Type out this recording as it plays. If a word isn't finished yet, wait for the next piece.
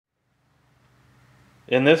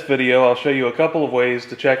In this video, I'll show you a couple of ways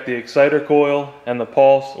to check the exciter coil and the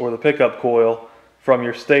pulse or the pickup coil from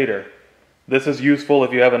your stator. This is useful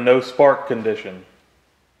if you have a no spark condition.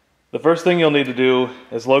 The first thing you'll need to do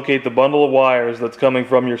is locate the bundle of wires that's coming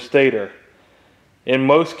from your stator. In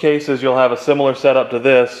most cases, you'll have a similar setup to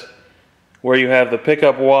this, where you have the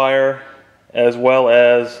pickup wire as well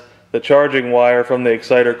as the charging wire from the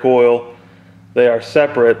exciter coil. They are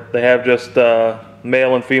separate. They have just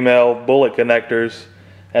male and female bullet connectors,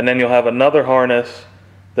 and then you'll have another harness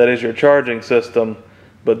that is your charging system,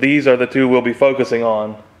 but these are the two we'll be focusing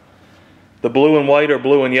on. The blue and white or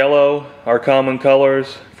blue and yellow are common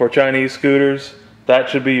colors for Chinese scooters. That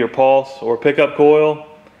should be your pulse or pickup coil.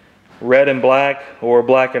 Red and black or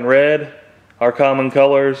black and red are common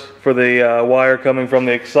colors for the wire coming from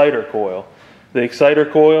the exciter coil. The exciter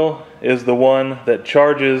coil is the one that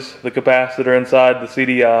charges the capacitor inside the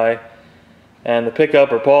CDI, and the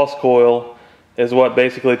pickup or pulse coil is what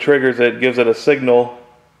basically triggers it, gives it a signal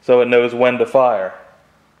so it knows when to fire.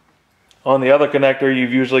 On the other connector,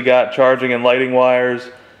 you've usually got charging and lighting wires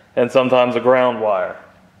and sometimes a ground wire.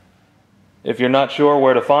 If you're not sure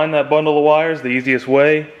where to find that bundle of wires, the easiest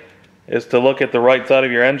way is to look at the right side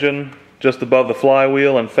of your engine, just above the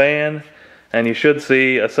flywheel and fan, and you should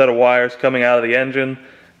see a set of wires coming out of the engine.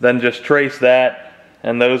 Then just trace that,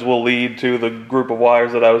 and those will lead to the group of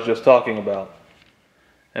wires that I was just talking about.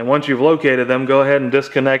 And once you've located them, go ahead and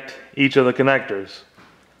disconnect each of the connectors.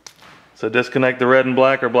 So disconnect the red and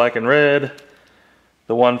black or black and red,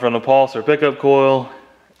 the one from the pulse or pickup coil,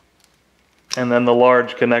 and then the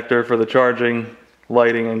large connector for the charging,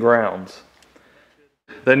 lighting, and grounds.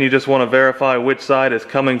 Then you just want to verify which side is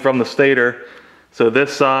coming from the stator. So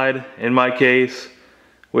this side, in my case,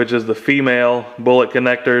 which is the female bullet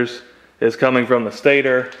connectors, is coming from the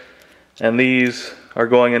stator, and these are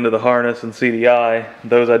going into the harness and CDI.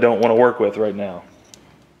 Those I don't want to work with right now.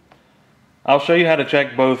 I'll show you how to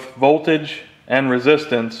check both voltage and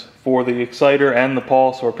resistance for the exciter and the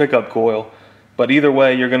pulse or pickup coil, but either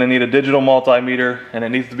way you're going to need a digital multimeter, and it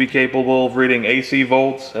needs to be capable of reading AC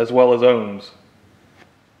volts as well as ohms.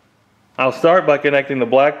 I'll start by connecting the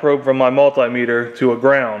black probe from my multimeter to a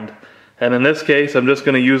ground, and in this case I'm just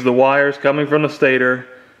going to use the wires coming from the stator.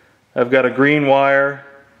 I've got a green wire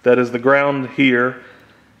that is the ground here,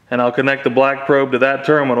 and I'll connect the black probe to that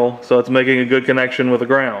terminal so it's making a good connection with the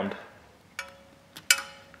ground.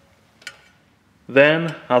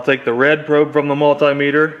 Then I'll take the red probe from the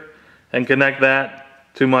multimeter and connect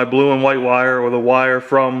that to my blue and white wire, or the wire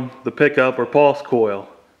from the pickup or pulse coil.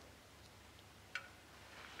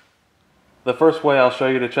 The first way I'll show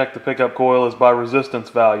you to check the pickup coil is by resistance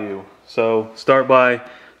value. So start by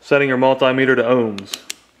setting your multimeter to ohms.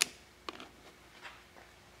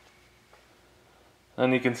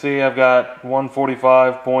 And you can see I've got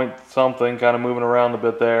 145 point something, kind of moving around a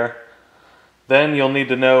bit there. Then you'll need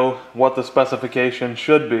to know what the specification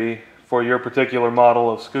should be for your particular model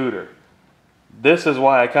of scooter. This is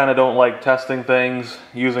why I kind of don't like testing things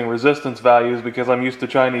using resistance values, because I'm used to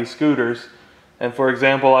Chinese scooters. And for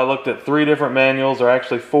example, I looked at 3 different manuals, or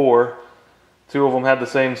actually 4. 2 of them had the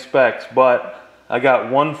same specs, but I got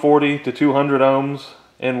 140 to 200 ohms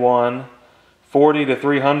in one, 40 to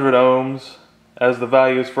 300 ohms as the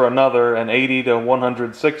values for another, and 80 to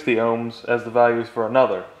 160 ohms as the values for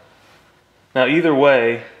another. Now either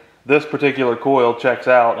way, this particular coil checks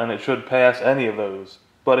out and it should pass any of those.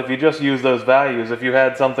 But if you just use those values, if you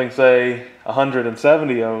had something say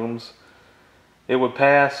 170 ohms, it would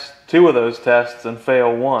pass 2 of those tests and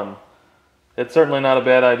fail 1. It's certainly not a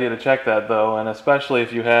bad idea to check that though, and especially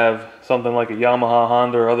if you have something like a Yamaha,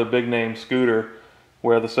 Honda, or other big name scooter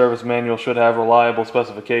where the service manual should have reliable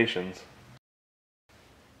specifications.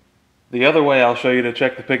 The other way I'll show you to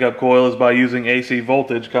check the pickup coil is by using AC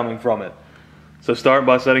voltage coming from it. So start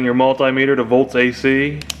by setting your multimeter to volts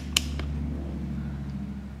AC.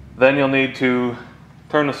 Then you'll need to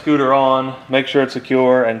turn the scooter on, make sure it's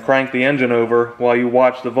secure, and crank the engine over while you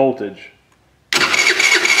watch the voltage.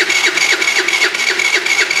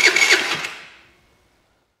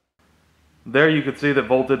 There you can see that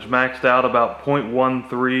voltage maxed out about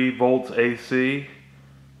 0.13 volts AC.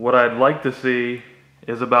 What I'd like to see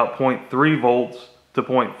is about 0.3 volts to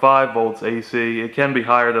 0.5 volts AC. It can be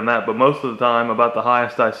higher than that, but most of the time about the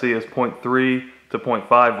highest I see is 0.3 to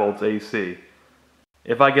 0.5 volts AC.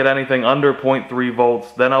 If I get anything under 0.3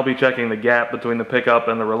 volts, then I'll be checking the gap between the pickup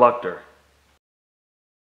and the reluctor.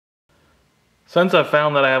 Since I've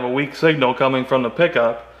found that I have a weak signal coming from the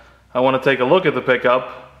pickup, I want to take a look at the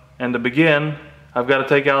pickup, and to begin, I've got to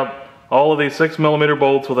take out all of these 6mm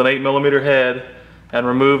bolts with an 8mm head and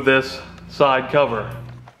remove this side cover.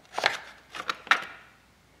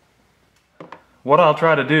 What I'll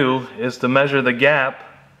try to do is to measure the gap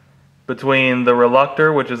between the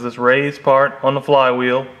reluctor, which is this raised part on the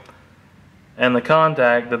flywheel, and the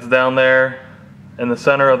contact that's down there in the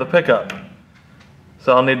center of the pickup.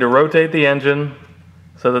 So I'll need to rotate the engine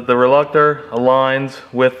so that the reluctor aligns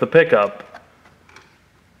with the pickup.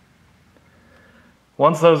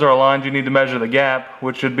 Once those are aligned, you need to measure the gap,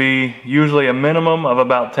 which should be usually a minimum of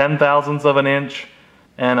about 10 thousandths of an inch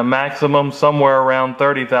and a maximum somewhere around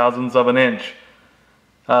 30 thousandths of an inch.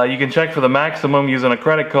 You can check for the maximum using a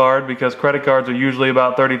credit card, because credit cards are usually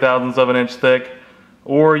about 30 thousandths of an inch thick,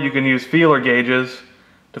 or you can use feeler gauges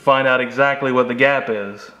to find out exactly what the gap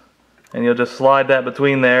is. And you'll just slide that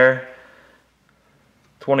between there.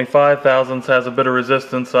 25 thousandths has a bit of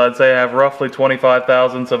resistance, so I'd say I have roughly 25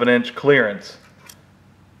 thousandths of an inch clearance.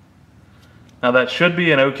 Now that should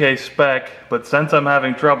be an okay spec, but since I'm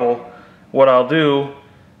having trouble, what I'll do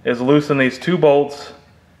is loosen these two bolts,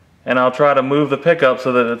 and I'll try to move the pickup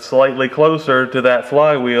so that it's slightly closer to that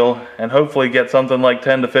flywheel and hopefully get something like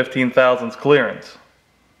 10 to 15 thousandths clearance.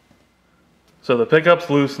 So the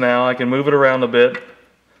pickup's loose now. I can move it around a bit.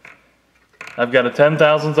 I've got a 10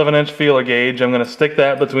 thousandths of an inch feeler gauge. I'm going to stick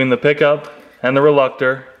that between the pickup and the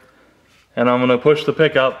reluctor, and I'm going to push the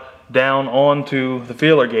pickup down onto the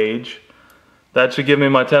feeler gauge. That should give me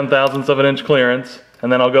my 10 thousandths of an inch clearance,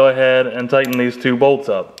 and then I'll go ahead and tighten these two bolts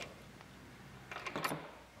up.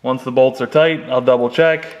 Once the bolts are tight, I'll double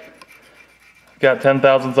check. Got 10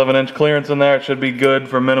 thousandths of an inch clearance in there. It should be good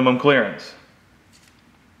for minimum clearance.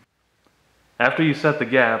 After you set the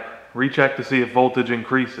gap, recheck to see if voltage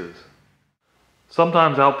increases.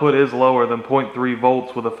 Sometimes output is lower than 0.3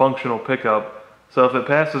 volts with a functional pickup, so if it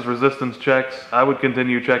passes resistance checks, I would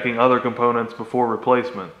continue checking other components before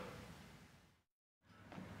replacement.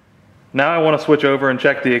 Now I want to switch over and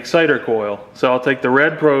check the exciter coil. So I'll take the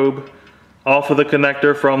red probe off of the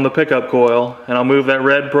connector from the pickup coil, and I'll move that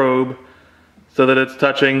red probe so that it's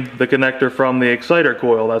touching the connector from the exciter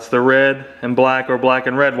coil. That's the red and black, or black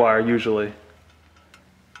and red wire usually.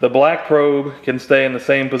 The black probe can stay in the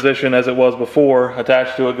same position as it was before,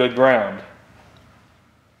 attached to a good ground.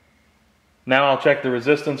 Now I'll check the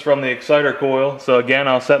resistance from the exciter coil. So again,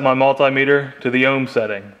 I'll set my multimeter to the ohm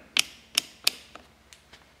setting.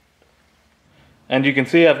 And you can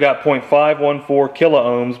see I've got 0.514 kilo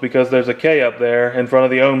ohms because there's a K up there in front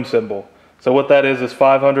of the ohm symbol. So what that is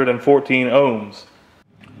 514 ohms.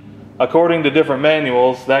 According to different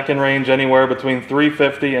manuals, that can range anywhere between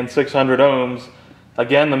 350 and 600 ohms.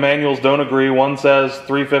 Again, the manuals don't agree. One says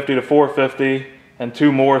 350 to 450, and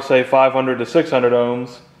two more say 500 to 600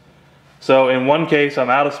 ohms. So in one case I'm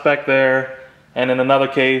out of spec there, and in another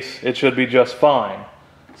case it should be just fine.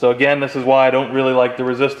 So again, this is why I don't really like the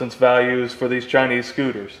resistance values for these Chinese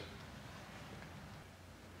scooters.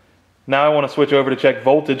 Now I want to switch over to check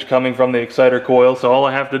voltage coming from the exciter coil, so all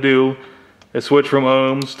I have to do is switch from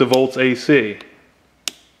ohms to volts AC.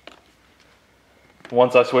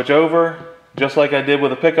 Once I switch over, just like I did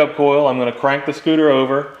with a pickup coil, I'm going to crank the scooter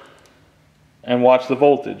over and watch the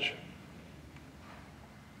voltage.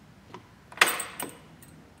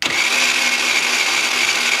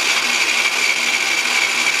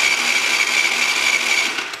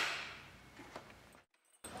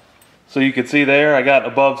 So you can see there I got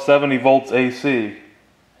above 70 volts AC.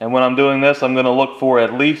 And when I'm doing this, I'm going to look for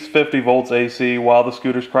at least 50 volts AC while the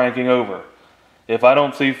scooter's cranking over. If I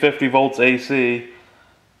don't see 50 volts AC,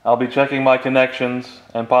 I'll be checking my connections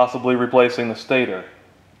and possibly replacing the stator.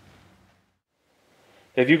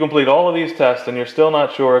 If you complete all of these tests and you're still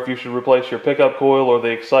not sure if you should replace your pickup coil or the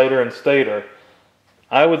exciter and stator,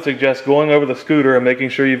 I would suggest going over the scooter and making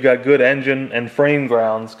sure you've got good engine and frame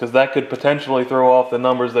grounds, because that could potentially throw off the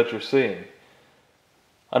numbers that you're seeing.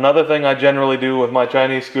 Another thing I generally do with my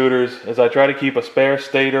Chinese scooters is I try to keep a spare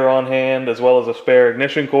stator on hand, as well as a spare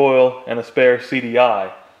ignition coil and a spare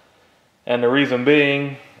CDI. And the reason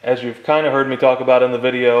being, as you've kind of heard me talk about in the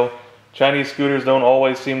video, Chinese scooters don't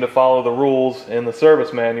always seem to follow the rules in the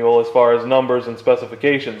service manual as far as numbers and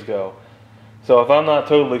specifications go. So if I'm not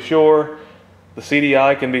totally sure, the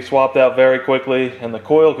CDI can be swapped out very quickly, and the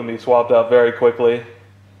coil can be swapped out very quickly.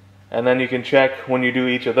 And then you can check when you do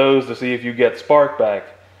each of those to see if you get spark back.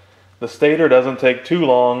 The stator doesn't take too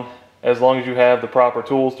long as you have the proper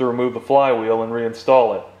tools to remove the flywheel and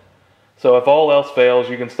reinstall it. So if all else fails,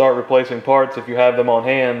 you can start replacing parts if you have them on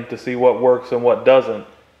hand to see what works and what doesn't.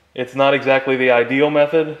 It's not exactly the ideal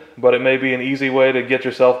method, but it may be an easy way to get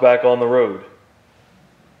yourself back on the road.